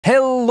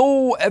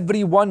Hello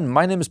everyone,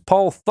 my name is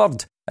Paul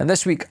Third, and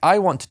this week I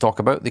want to talk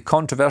about the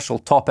controversial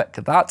topic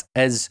that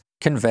is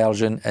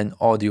conversion in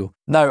audio.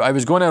 Now, I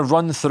was going to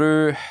run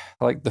through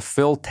like the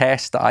full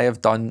test that I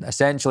have done.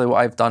 Essentially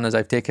what I've done is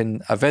I've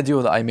taken a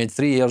video that I made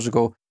 3 years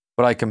ago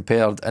where I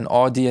compared an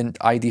Audient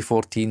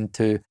ID14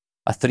 to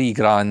a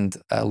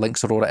 $3,000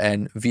 Lynx Aurora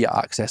N via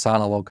Access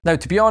Analog. Now,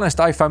 to be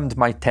honest, I found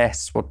my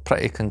tests were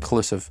pretty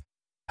conclusive.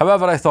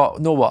 However, I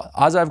thought, know what,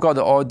 as I've got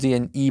the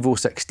Audient Evo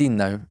 16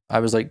 now, I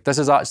was like, this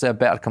is actually a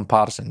better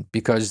comparison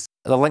because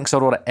the Lynx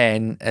Aurora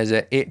N is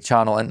an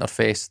 8-channel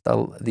interface,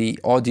 the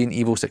Audient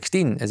Evo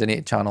 16 is an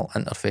 8-channel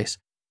interface.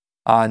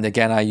 And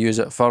again, I use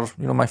it for,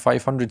 my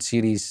 500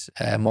 series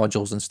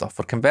modules and stuff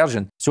for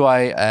conversion. So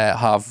I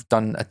have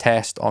done a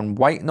test on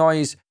white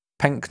noise,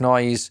 pink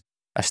noise,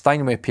 a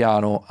Steinway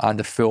piano, and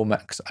a full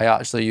mix. I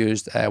actually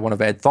used one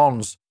of Ed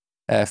Thorne's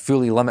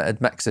fully limited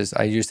mixes.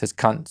 I used his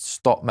Can't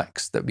Stop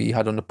mix that we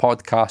had on the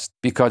podcast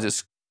because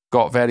it's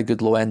got very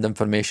good low-end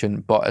information,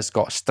 but it's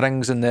got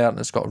strings in there and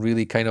it's got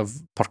really kind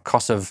of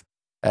percussive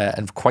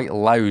and quite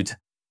loud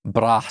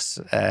brass.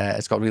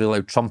 It's got really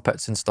loud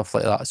trumpets and stuff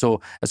like that. So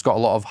it's got a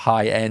lot of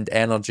high-end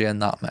energy in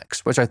that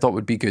mix, which I thought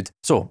would be good.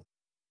 So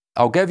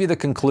I'll give you the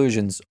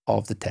conclusions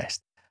of the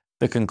test.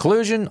 The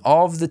conclusion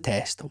of the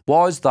test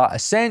was that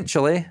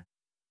essentially,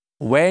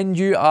 when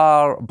you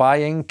are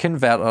buying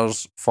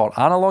converters for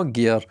analog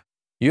gear,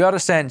 you are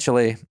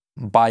essentially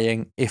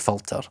buying a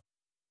filter.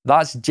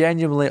 That's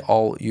genuinely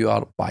all you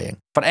are buying.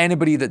 For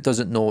anybody that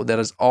doesn't know, there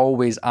is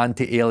always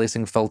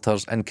anti-aliasing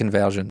filters in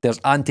conversion. There's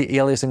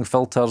anti-aliasing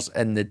filters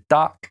in the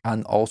DAC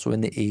and also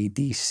in the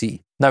ADC.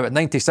 Now at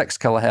 96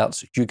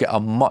 kHz, you get a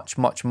much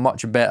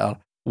better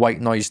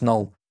white noise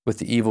null with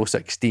the Evo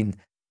 16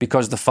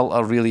 because the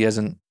filter really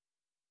isn't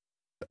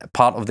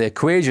part of the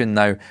equation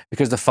now,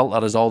 because the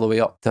filter is all the way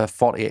up to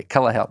 48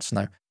 kHz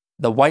now.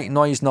 The white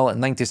noise null at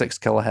 96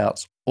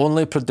 kHz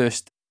only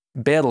produced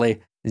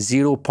barely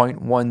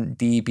 0.1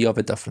 dB of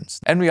a difference.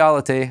 In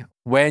reality,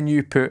 when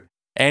you put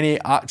any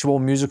actual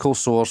musical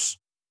source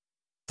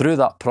through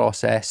that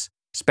process,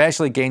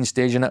 especially gain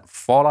staging it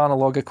for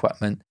analog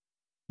equipment,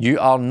 you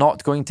are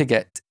not going to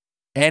get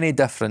any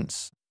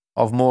difference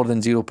of more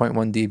than 0.1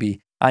 dB.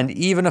 And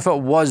even if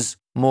it was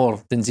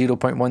more than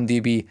 0.1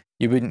 dB,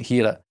 you wouldn't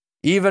hear it.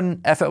 Even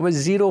if it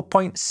was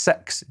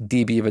 0.6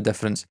 dB of a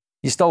difference,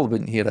 you still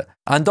wouldn't hear it.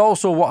 And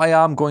also what I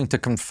am going to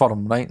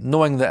confirm, right,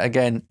 knowing that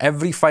again,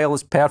 every file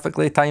is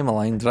perfectly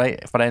time-aligned,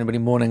 right, for anybody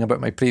moaning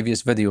about my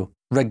previous video,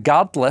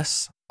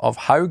 regardless of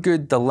how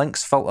good the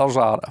Lynx filters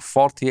are at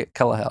 48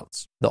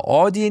 kHz, the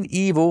Audient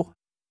Evo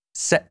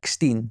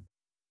 16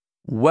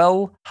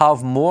 will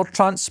have more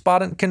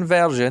transparent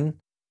conversion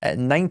at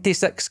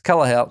 96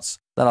 kHz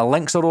than a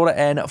Lynx Aurora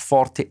N at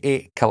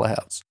 48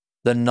 kHz.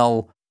 The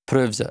null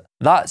proves it.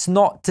 That's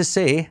not to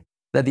say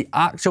that the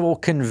actual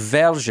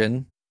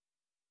conversion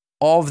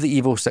of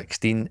the Evo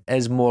 16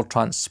 is more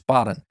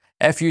transparent.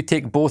 If you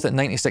take both at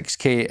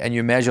 96K and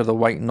you measure the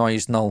white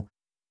noise null,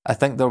 I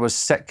think there was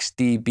 6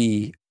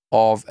 dB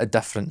of a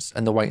difference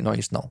in the white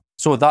noise null.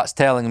 So that's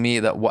telling me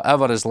that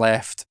whatever is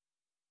left,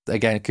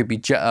 again, it could be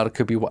jitter, it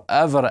could be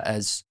whatever it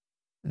is,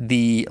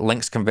 the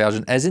Lynx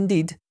conversion is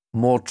indeed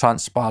more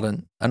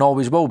transparent and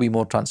always will be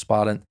more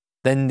transparent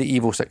than the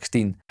Evo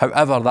 16.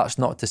 However, that's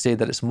not to say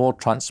that it's more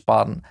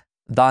transparent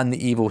than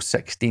the Evo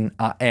 16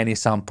 at any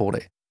sample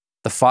rate.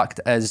 The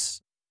fact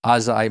is,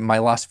 as my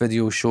last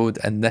video showed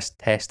and this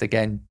test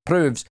again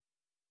proves,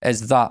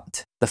 is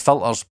that the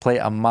filters play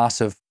a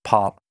massive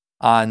part.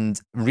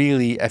 And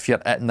really, if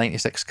you're at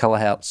 96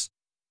 kHz,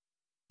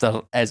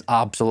 there is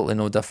absolutely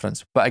no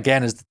difference. But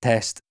again, as the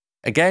test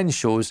again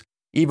shows,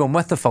 even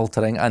with the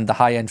filtering and the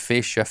high-end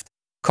phase shift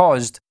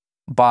caused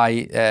by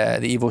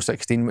the Evo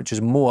 16, which is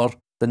more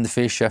than the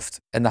phase shift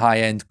in the high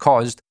end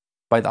caused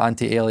by the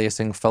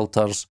anti-aliasing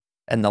filters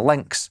in the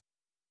Lynx,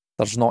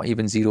 there's not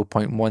even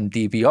 0.1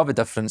 dB of a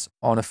difference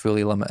on a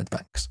fully limited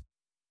mix.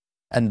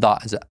 And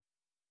that is it.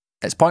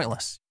 It's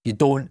pointless. You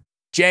don't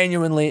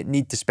genuinely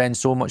need to spend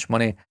so much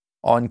money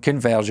on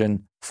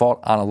conversion for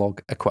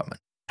analog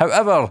equipment.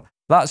 However,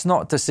 that's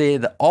not to say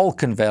that all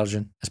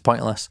conversion is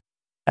pointless.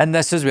 And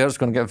this is where it's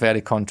going to get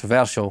very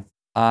controversial.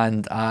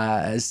 And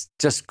it's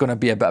just going to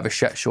be a bit of a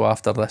shit show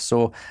after this.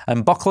 So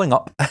I'm buckling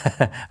up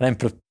and I'm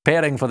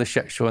preparing for the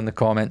shit show in the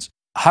comments.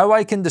 How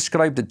I can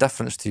describe the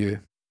difference to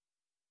you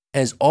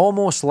is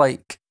almost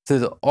like through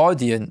the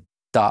Audient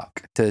DAC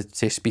to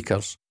say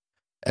speakers,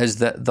 is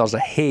that there's a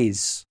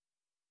haze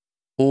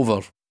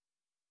over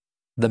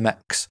the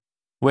mix,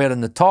 where in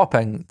the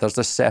topping there's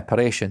this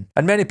separation.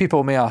 And many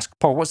people may ask,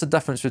 Paul, what's the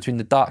difference between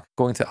the DAC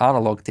going to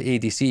analog to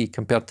ADC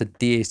compared to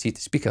DAC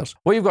to speakers?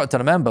 What you've got to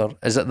remember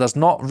is that there's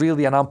not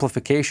really an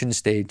amplification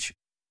stage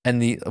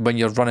when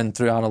you're running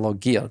through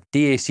analog gear.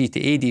 DAC to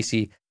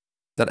ADC,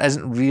 there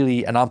isn't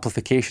really an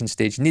amplification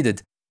stage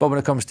needed. But when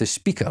it comes to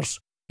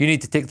speakers, you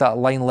need to take that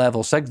line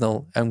level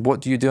signal, and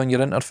what do you do on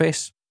your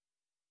interface?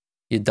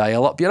 You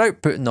dial up your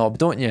output knob,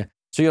 don't you?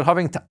 So you're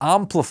having to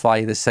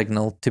amplify the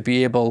signal to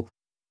be able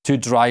to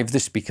drive the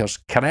speakers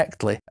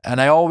correctly. And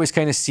I always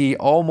kind of see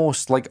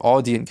almost like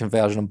audient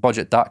conversion and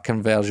budget DAC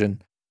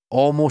conversion,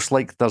 almost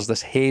like there's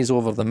this haze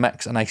over the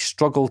mix, and I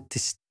struggle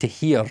to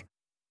hear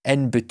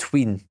in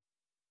between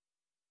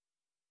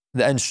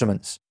the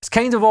instruments. It's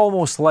kind of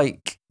almost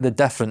like the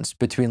difference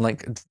between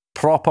like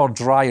proper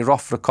dry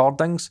rough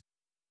recordings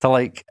to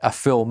like a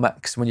full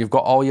mix when you've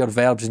got all your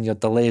verbs and your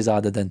delays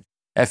added in.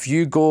 If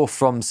you go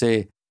from,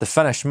 say, the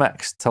finished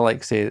mix to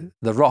like, say,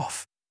 the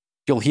rough,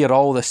 you'll hear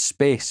all this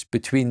space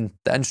between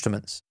the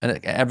instruments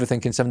and everything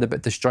can sound a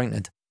bit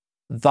disjointed.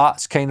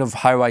 That's kind of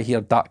how I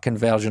hear that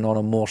conversion on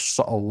a more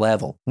subtle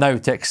level. Now,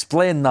 to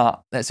explain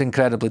that, it's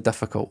incredibly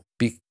difficult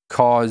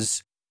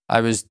because I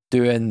was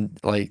doing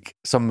like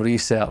some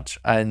research,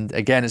 and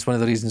again, it's one of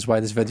the reasons why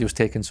this video's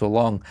taken so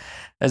long,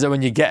 is that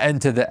when you get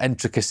into the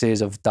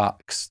intricacies of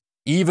DACs,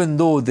 even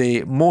though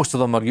most of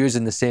them are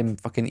using the same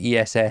fucking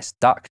ESS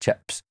DAC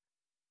chips,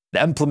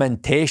 the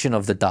implementation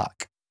of the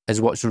DAC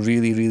is what's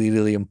really, really,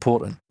 really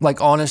important.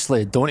 Like,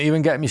 honestly, don't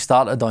even get me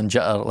started on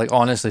jitter. Like,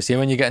 honestly, see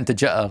when you get into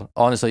jitter,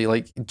 honestly,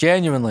 like,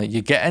 genuinely,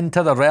 you get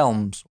into the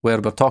realms where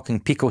we're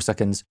talking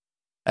picoseconds,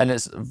 and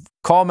it's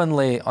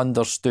commonly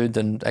understood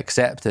and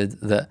accepted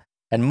that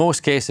in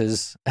most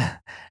cases,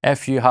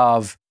 if you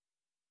have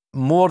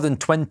more than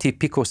 20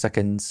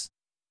 picoseconds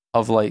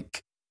of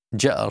like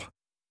jitter,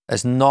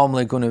 it's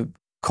normally going to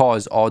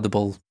cause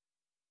audible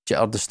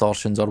jitter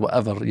distortions or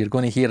whatever. You're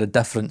going to hear a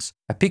difference.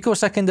 A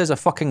picosecond is a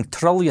fucking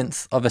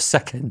trillionth of a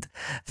second,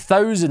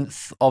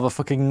 thousandth of a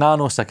fucking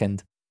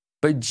nanosecond.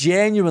 But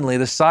genuinely,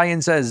 the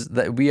science is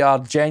that we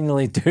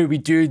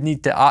do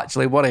need to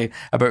actually worry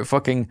about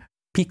fucking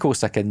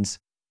picoseconds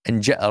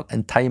and jitter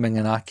and timing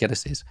and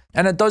accuracies.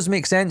 And it does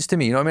make sense to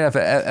me, you know what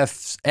I mean?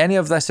 If any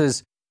of this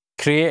is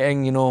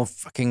creating, you know,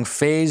 fucking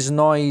phase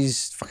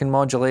noise, fucking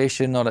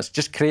modulation, or it's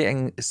just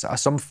creating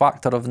some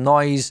factor of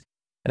noise,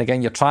 and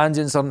again, your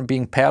transients aren't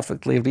being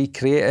perfectly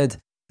recreated,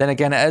 then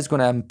again, it is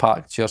going to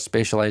impact your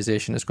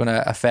spatialization. It's going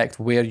to affect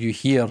where you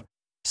hear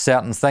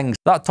certain things.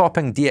 That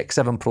topping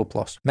DX7 Pro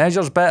Plus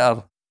measures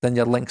better than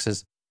your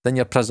Lynxes, than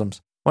your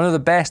Prisms. One of the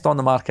best on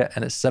the market,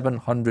 and it's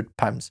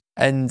 £700.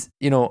 And,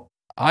 you know,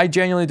 I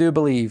genuinely do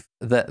believe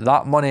that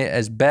that money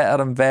is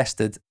better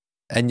invested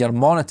in your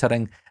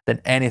monitoring than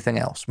anything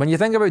else. When you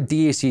think about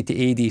DAC to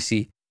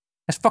ADC,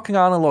 it's fucking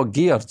analog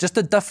gear. Just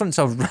the difference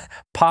of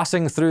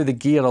passing through the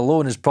gear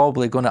alone is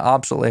probably going to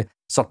absolutely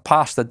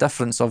surpass the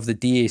difference of the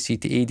DAC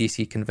to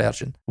ADC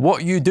conversion.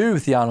 What you do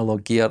with the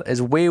analog gear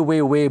is way,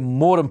 way, way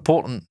more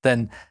important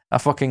than a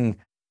fucking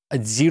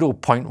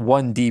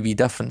 0.1 dB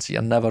difference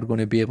you're never going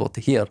to be able to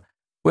hear.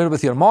 Where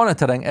with your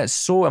monitoring, it's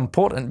so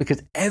important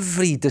because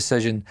every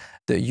decision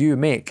that you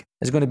make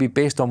is going to be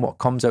based on what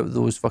comes out of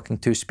those fucking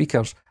two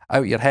speakers,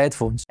 out your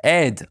headphones.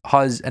 Ed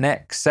has an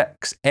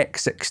X6,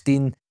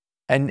 X16,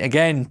 and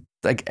again,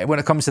 like when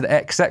it comes to the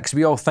X6,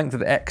 we all think that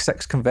the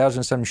X6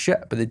 conversion sounds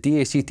shit, but the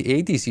DAC to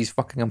ADC is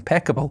fucking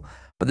impeccable.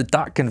 But the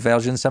DAC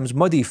conversion sounds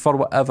muddy for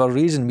whatever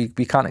reason, we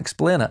can't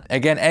explain it.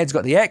 Again, Ed's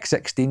got the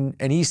X16,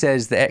 and he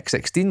says the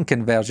X16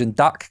 conversion,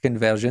 DAC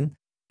conversion,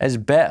 is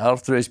better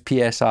through his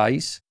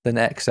PSIs than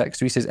X6.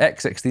 So he says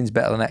X16 is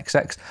better than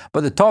X6.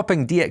 But the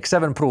topping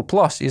DX7 Pro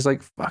Plus, he's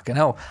like, fucking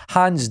hell,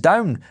 hands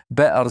down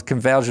better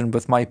conversion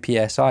with my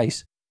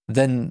PSIs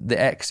than the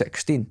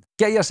X16.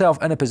 Get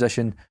yourself in a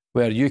position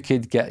where you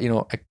could get, you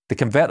know, the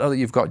converter that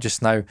you've got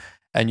just now,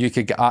 and you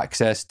could get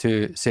access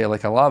to, say,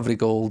 like a Lavry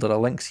Gold or a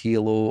Lynx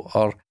Halo,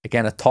 or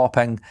again, a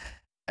topping,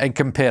 and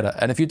compare it.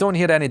 And if you don't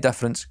hear any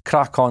difference,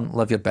 crack on,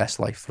 live your best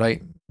life,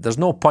 right? There's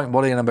no point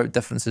worrying about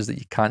differences that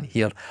you can't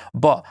hear.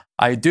 But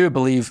I do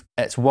believe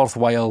it's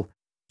worthwhile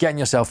getting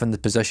yourself in the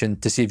position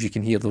to see if you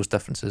can hear those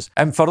differences.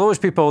 And for those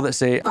people that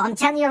say, but I'm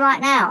telling you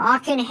right now, I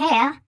can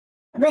hear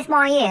with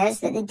my ears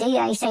that the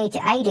DAC to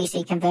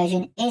ADC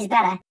conversion is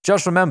better.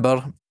 Just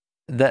remember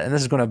that, and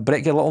this is going to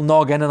break your little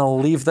noggin, and I'll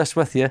leave this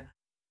with you,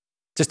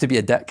 just to be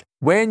a dick.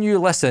 When you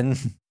listen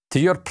to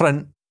your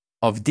print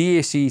of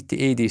DAC to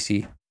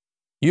ADC,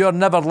 you are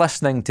never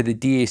listening to the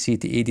DAC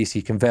to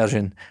ADC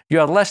conversion. You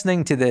are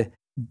listening to the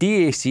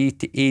DAC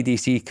to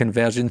ADC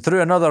conversion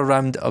through another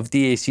round of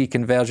DAC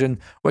conversion,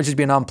 which has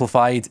been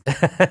amplified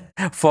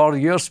for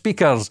your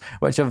speakers,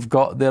 which have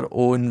got their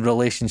own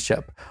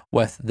relationship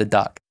with the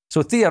DAC.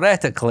 So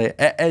theoretically,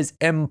 it is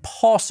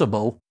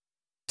impossible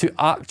to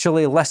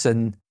actually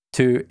listen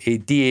to a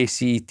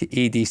DAC to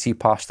ADC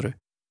pass-through.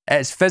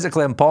 It's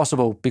physically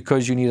impossible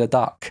because you need a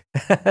DAC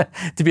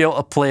to be able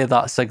to play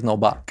that signal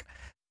back.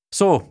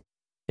 So,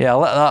 yeah,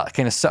 let that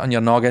kind of sit on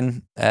your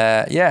noggin.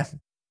 Yeah,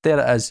 there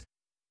it is.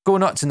 Go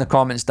nuts in the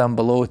comments down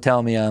below.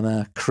 Tell me I'm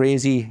a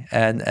crazy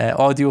and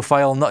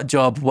audiophile, nut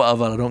job,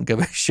 whatever. I don't give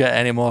a shit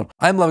anymore.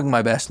 I'm living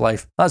my best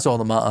life. That's all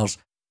that matters.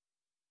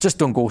 Just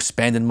don't go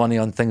spending money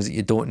on things that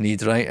you don't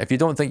need, right? If you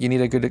don't think you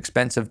need a good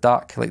expensive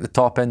DAC like the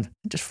top end,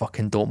 just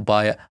fucking don't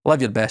buy it.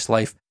 Live your best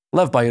life.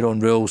 Live by your own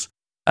rules.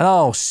 And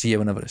I'll see you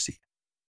whenever I see you.